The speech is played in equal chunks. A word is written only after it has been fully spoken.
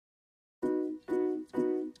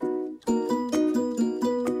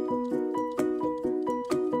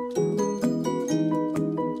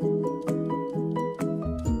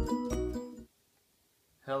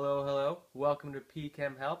welcome to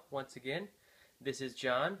PChem Help once again. This is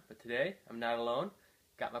John, but today I'm not alone.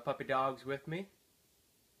 Got my puppy dogs with me.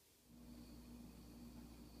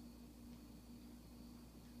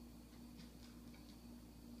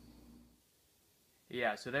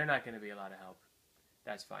 Yeah, so they're not going to be a lot of help.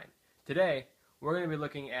 That's fine. Today, we're going to be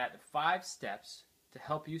looking at 5 steps to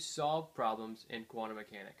help you solve problems in quantum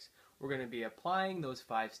mechanics. We're going to be applying those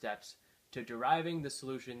 5 steps to deriving the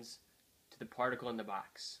solutions to the particle in the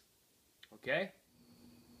box. Okay?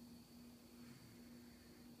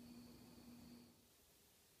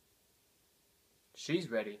 She's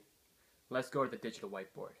ready. Let's go to the digital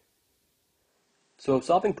whiteboard. So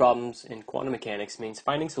solving problems in quantum mechanics means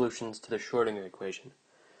finding solutions to the Schrödinger equation.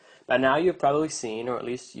 By now you've probably seen, or at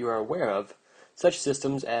least you are aware of, such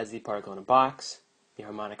systems as the particle in a box, the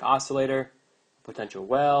harmonic oscillator, a potential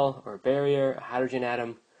well or barrier, a hydrogen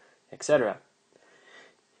atom, etc.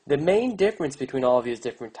 The main difference between all of these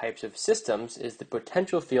different types of systems is the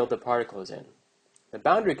potential field the particle is in. The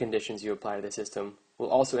boundary conditions you apply to the system will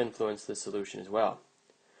also influence the solution as well.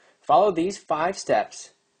 Follow these 5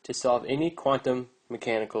 steps to solve any quantum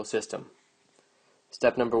mechanical system.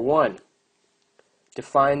 Step number 1,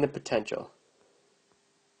 define the potential.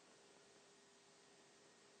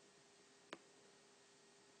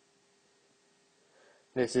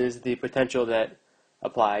 This is the potential that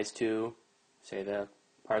applies to, say, the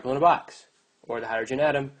particle in a box, or the hydrogen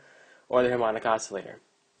atom, or the harmonic oscillator.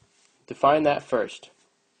 Define that first.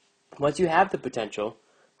 Once you have the potential,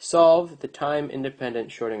 solve the time-independent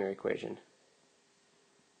Schrödinger equation.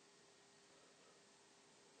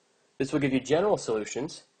 This will give you general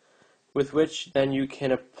solutions with which then you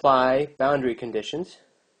can apply boundary conditions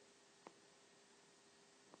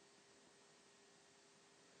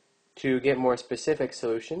to get more specific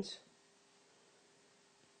solutions.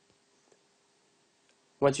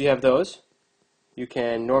 Once you have those, you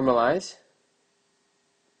can normalize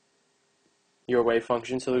your wave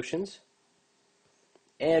function solutions.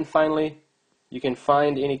 And finally, you can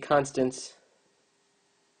find any constants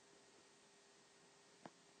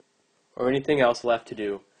or anything else left to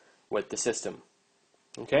do with the system.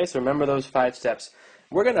 Okay, so remember those 5 steps.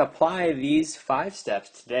 We're going to apply these 5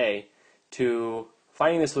 steps today to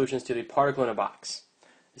finding the solutions to the particle in a box.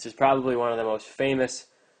 This is probably one of the most famous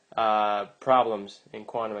problems in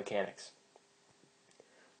quantum mechanics.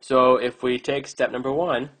 So if we take step number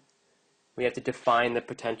 1, we have to define the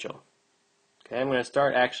potential. Okay, I'm going to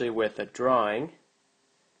start actually with a drawing.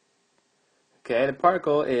 Okay, the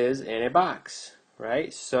particle is in a box,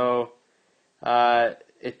 right? So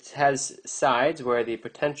it has sides where the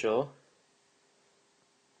potential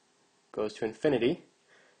goes to infinity,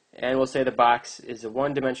 and we'll say the box is a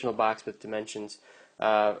one-dimensional box with dimensions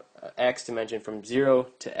x dimension from 0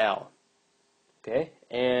 to L. Okay,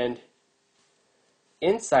 and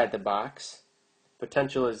inside the box,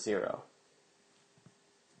 potential is 0.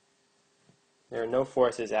 There are no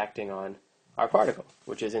forces acting on our particle,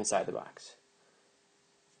 which is inside the box.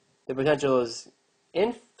 The potential is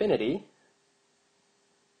infinity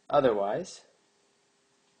otherwise,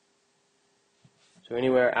 so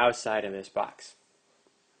anywhere outside of this box.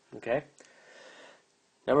 Okay?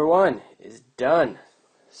 Number 1 is done.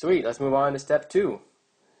 Sweet, let's move on to step 2.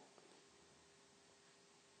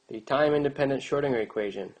 The time-independent Schrödinger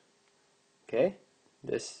equation. Okay?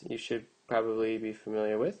 This you should probably be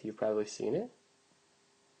familiar with. You've probably seen it.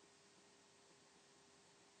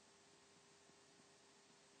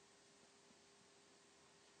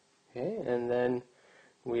 Okay, and then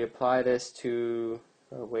we apply this to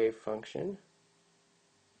our wave function.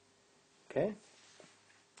 Okay?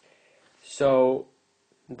 So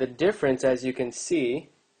the difference, as you can see,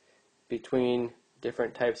 between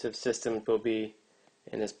different types of systems will be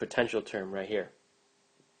in this potential term right here.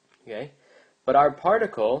 Okay? But our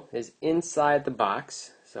particle is inside the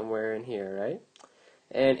box, somewhere in here, right?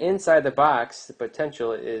 And inside the box, the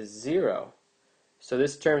potential is 0. So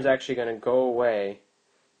this term is actually going to go away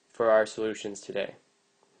for our solutions today.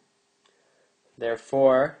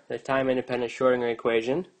 Therefore, the time-independent Schrödinger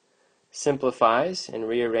equation simplifies and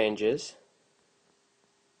rearranges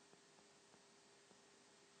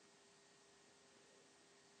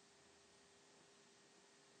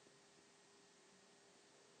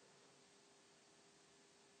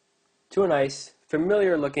to a nice,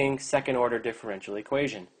 familiar-looking second-order differential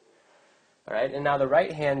equation. All right, and now the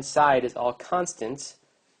right-hand side is all constants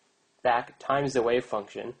back times the wave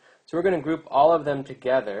function. So we're going to group all of them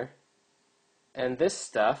together, and this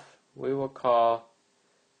stuff we will call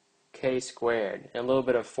k squared. And a little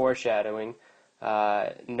bit of foreshadowing,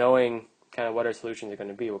 knowing kind of what our solutions are going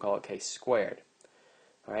to be, we'll call it k squared.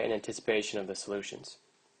 All right, in anticipation of the solutions.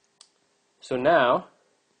 So now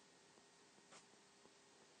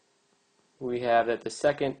we have that the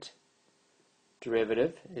second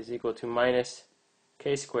derivative is equal to minus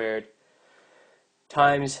k squared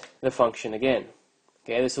times the function again.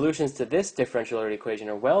 Okay, the solutions to this differential equation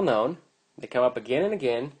are well known. They come up again and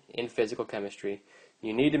again in physical chemistry.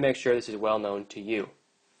 You need to make sure this is well known to you.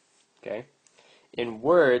 Okay? In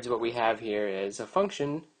words, what we have here is a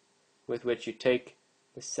function with which you take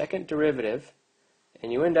the second derivative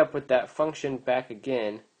and you end up with that function back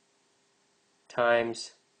again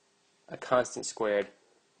times a constant squared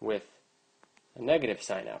with a negative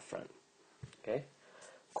sign out front. Okay?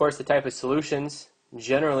 Of course, the type of solutions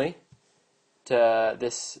generally to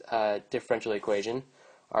this differential equation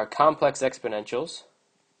are complex exponentials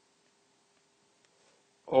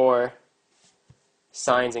or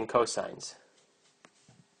sines and cosines.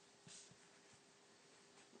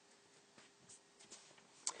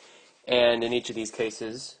 And in each of these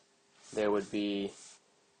cases, there would be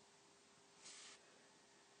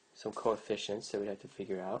some coefficients that we'd have to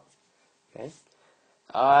figure out. Okay?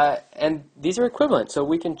 And these are equivalent, so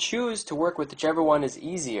we can choose to work with whichever one is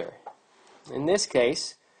easier. In this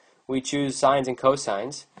case, we choose sines and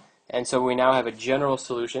cosines, and so we now have a general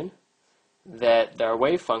solution that our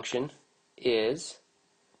wave function is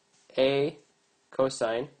a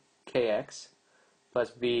cosine kx plus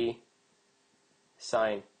b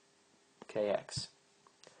sine kx.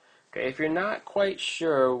 Okay, if you're not quite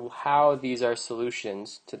sure how these are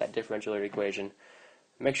solutions to that differential equation,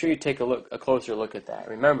 make sure you take a closer look at that.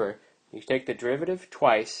 Remember, you take the derivative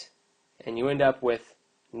twice, and you end up with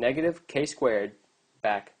negative k squared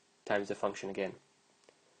back times the function again.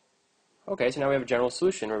 Okay, so now we have a general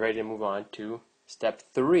solution. We're ready to move on to step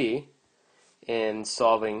 3 in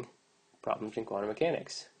solving problems in quantum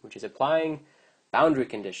mechanics, which is applying boundary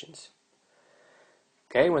conditions.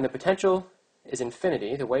 Okay, when the potential is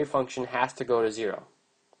infinity, the wave function has to go to 0.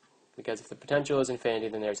 Because if the potential is infinity,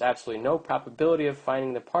 then there's absolutely no probability of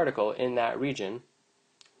finding the particle in that region.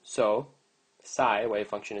 So, psi, wave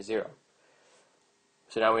function, is 0.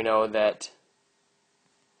 So now we know that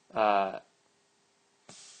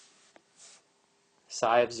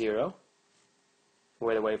psi of 0,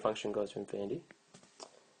 where the wave function goes to infinity,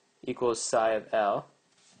 equals psi of L,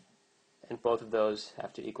 and both of those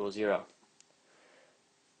have to equal 0.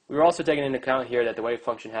 We were also taking into account here that the wave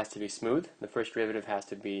function has to be smooth. The first derivative has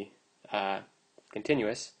to be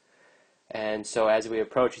continuous. And so as we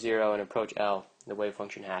approach 0 and approach L, the wave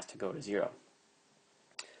function has to go to 0.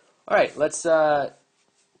 Alright, let's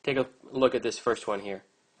take a look at this first one here.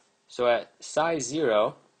 So at psi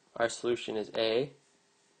 0, our solution is A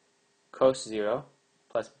cos 0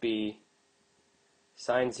 plus B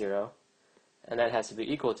sine 0, and that has to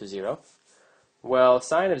be equal to 0. Well,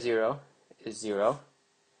 sine of 0 is 0,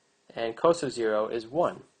 and cos of 0 is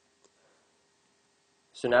 1.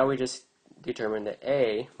 So now we just determined that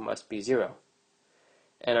A must be 0.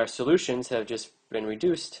 And our solutions have just been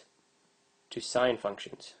reduced to sine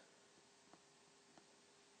functions.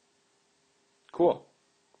 Cool.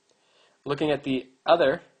 Looking at the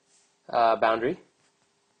other boundary,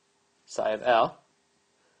 psi of L,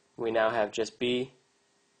 we now have just B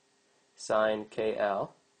sine KL,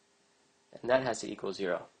 and that has to equal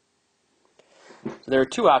 0. So there are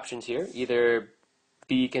two options here. Either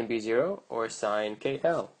B can be 0 or sine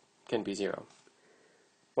KL can be 0.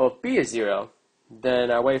 Well, if B is 0,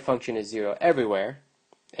 then our wave function is 0 everywhere,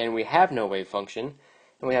 and we have no wave function,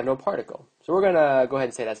 and we have no particle. So we're going to go ahead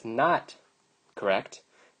and say that's not correct,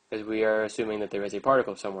 because we are assuming that there is a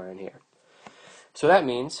particle somewhere in here. So that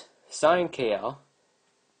means sine KL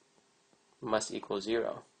must equal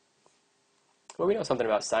 0. Well, we know something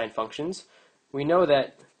about sine functions. We know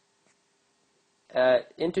that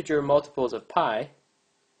at integer multiples of pi,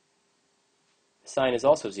 sine is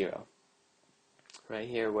also 0. Right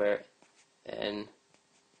here where n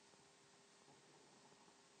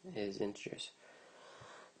is integers.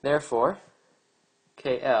 Therefore,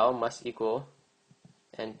 KL must equal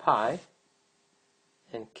n pi,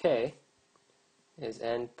 and K is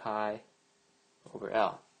n pi over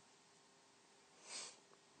L.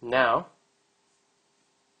 Now,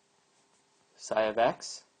 psi of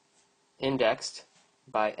x, indexed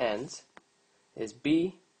by n's, is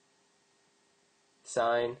B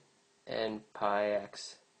sine n pi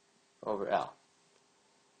x over L.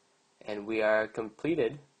 And we are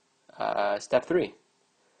completed step 3.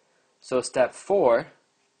 So step 4,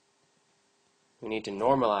 we need to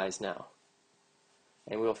normalize now.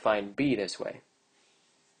 And we'll find B this way.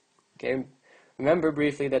 Okay. Remember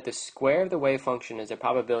briefly that the square of the wave function is a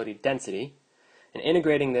probability density, and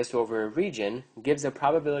integrating this over a region gives a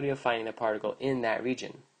probability of finding the particle in that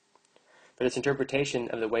region. For this interpretation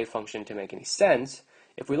of the wave function to make any sense,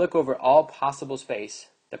 if we look over all possible space,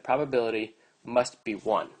 the probability must be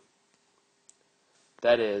 1.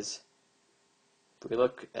 That is, if we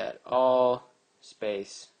look at all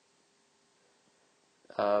space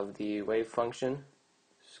of the wave function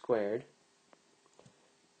squared,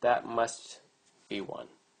 that must be 1.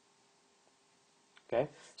 Okay,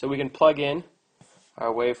 so we can plug in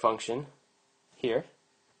our wave function here,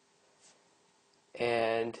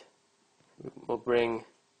 and we'll bring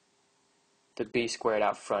the b squared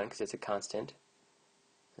out front because it's a constant,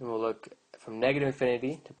 and we'll look from negative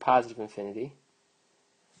infinity to positive infinity,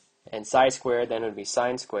 and psi squared then would be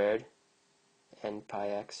sine squared n pi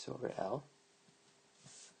x over L.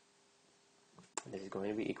 This is going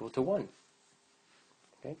to be equal to 1.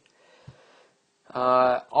 Okay.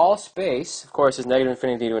 All space, of course, is negative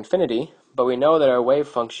infinity to infinity, but we know that our wave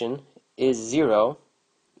function is 0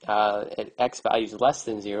 at x values less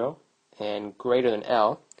than 0 and greater than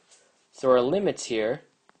L. So our limits here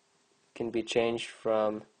can be changed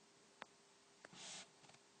from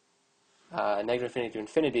negative infinity to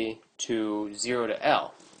infinity to 0 to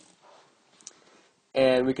L.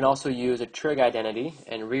 And we can also use a trig identity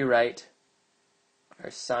and rewrite our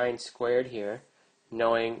sine squared here,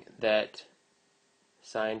 knowing that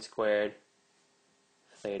sine squared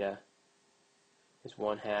theta is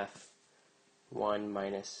 1/2 1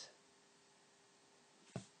 minus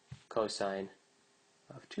cosine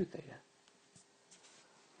of 2 theta.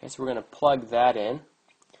 Okay, so we're going to plug that in.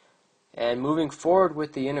 And moving forward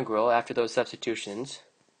with the integral after those substitutions,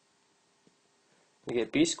 we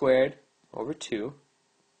get b squared over 2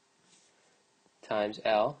 times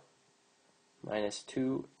L minus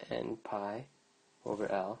 2n pi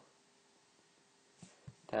over L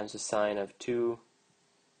times the sine of 2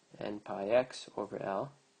 n pi x over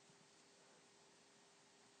L.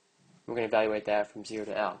 We're going to evaluate that from 0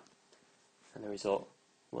 to L, and the result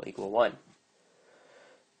will equal 1.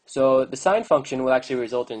 So the sine function will actually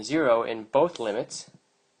result in 0 in both limits,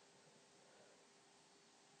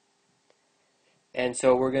 and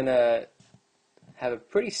so we're going to have a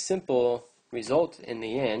pretty simple result in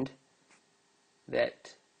the end,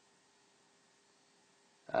 that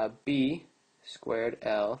b squared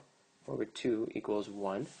L over 2 equals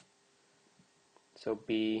 1. So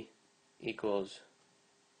b equals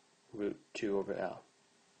root 2 over L.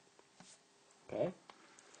 Okay.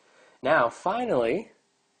 Now, finally,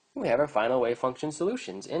 we have our final wave function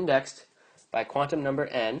solutions. Indexed by quantum number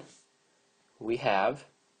n, we have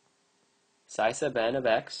psi sub n of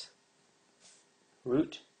x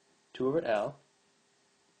root 2 over L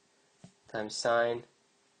times sine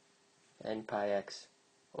n pi x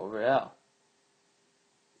over L.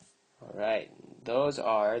 Alright, those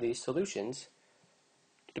are the solutions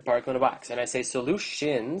to the particle in a box. And I say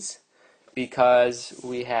solutions because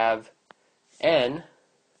we have n,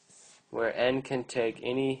 where n can take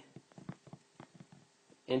any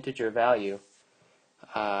integer value,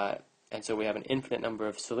 and so we have an infinite number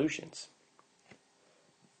of solutions.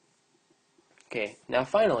 Okay, now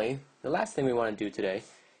finally, the last thing we want to do today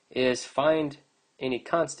is find any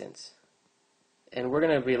constants. And we're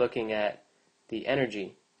going to be looking at the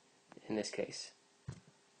energy in this case.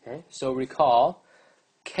 Okay, so recall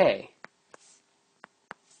K.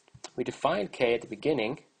 We defined K at the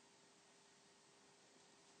beginning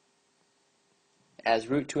as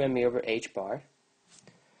root 2me over h bar.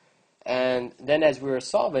 And then as we were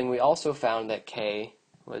solving, we also found that K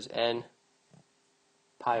was n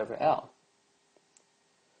pi over L.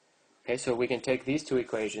 Okay, so we can take these two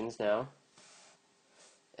equations now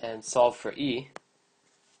and solve for E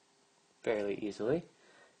fairly easily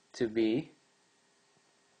to be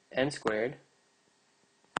n squared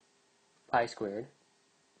pi squared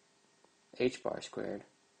h bar squared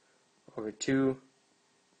over 2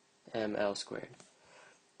 ml squared.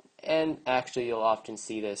 And actually you'll often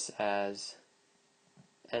see this as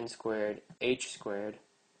n squared h squared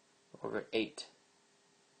over 8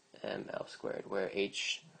 ml squared, where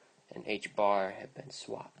h and h bar have been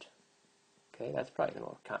swapped. Okay, that's probably the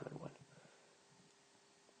more common one.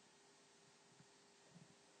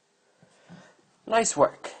 Nice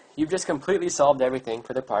work. You've just completely solved everything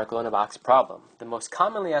for the particle in a box problem, the most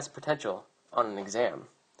commonly asked potential on an exam.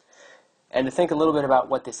 And to think a little bit about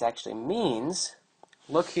what this actually means,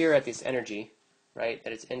 look here at this energy, right,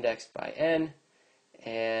 that it's indexed by n,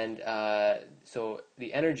 and so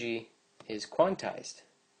the energy is quantized.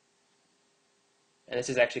 And this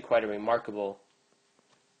is actually quite a remarkable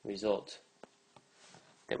result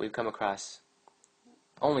that we've come across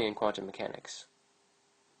only in quantum mechanics.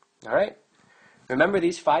 All right? Remember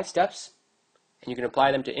these 5 steps, and you can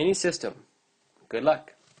apply them to any system. Good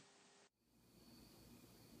luck.